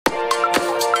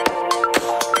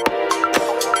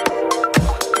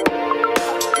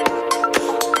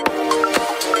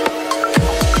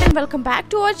welcome back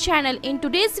to our channel. In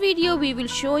today's video we will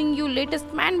showing you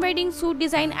latest man wedding suit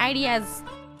design ideas.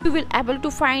 You will able to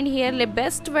find here the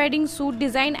best wedding suit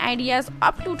design ideas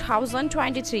up to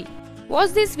 2023.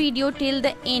 Watch this video till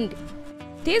the end.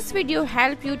 This video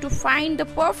help you to find the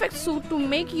perfect suit to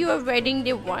make your wedding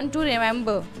day one to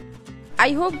remember.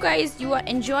 I hope guys you are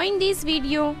enjoying this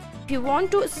video. If you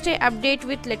want to stay updated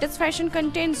with latest fashion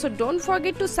content, so don't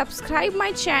forget to subscribe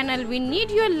my channel. We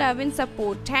need your love and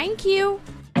support. Thank you.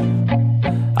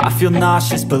 I feel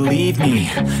nauseous, believe me.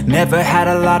 Never had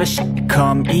a lot of shit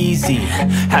come easy.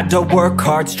 Had to work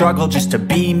hard, struggle just to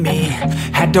be me.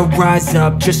 Had to rise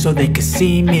up just so they could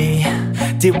see me.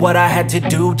 Did what I had to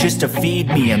do just to feed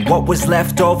me. And what was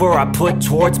left over I put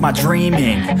towards my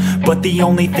dreaming. But the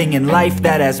only thing in life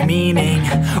that has meaning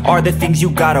are the things you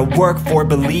gotta work for,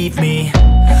 believe me.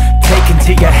 Take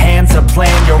into your hands a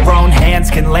plan. Your own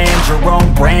hands can land your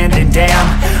own brand. And damn,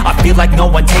 I feel like no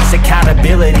one takes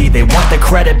accountability. They want the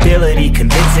credibility,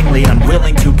 convincingly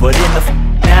unwilling to put in the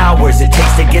hours it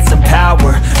takes to get some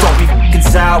power. Don't be f***ing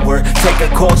sour. Take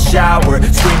a cold shower.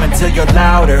 Scream until you're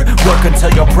louder. Work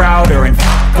until you're prouder. And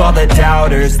f*** all the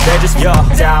doubters, they're just your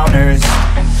downers.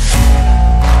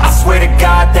 I swear to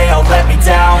God they all let me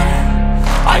down.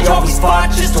 I always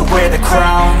fought just to wear the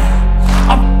crown.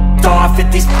 I'm off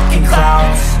at these fucking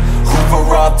clowns who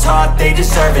were all taught they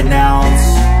deserve an ounce.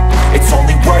 It's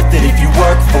only worth it if you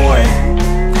work for it.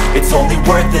 It's only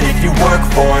worth it if you work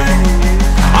for it.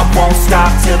 I won't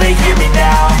stop till they hear me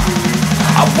now.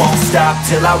 I won't stop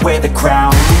till I wear the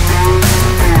crown.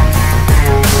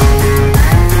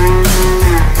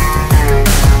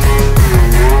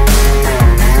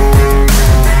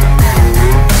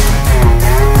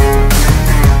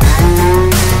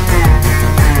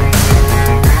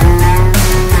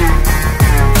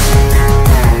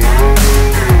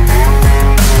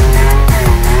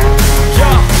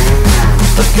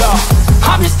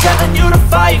 I'm just telling you to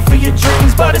fight for your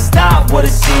dreams, but it's not what it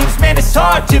seems. Man, it's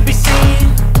hard to be seen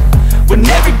when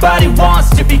everybody wants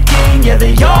to be king. Yeah,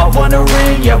 they all wanna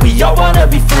ring, yeah, we all wanna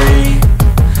be free.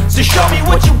 So show me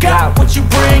what you got, what you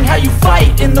bring. How you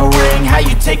fight in the ring, how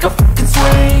you take a fucking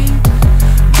swing.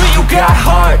 Do you got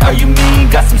heart, are you mean?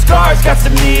 Got some scars, got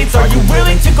some needs, are you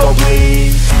willing to go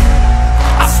bleed?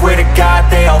 I swear to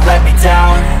God they all let me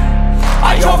down.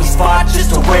 I always fought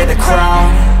just to wear the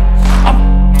crown.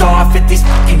 I'm off at these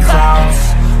fucking clowns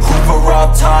who were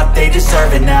all taught they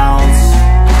deserve an ounce.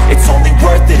 It's only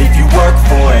worth it if you work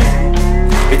for it.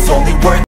 It's only worth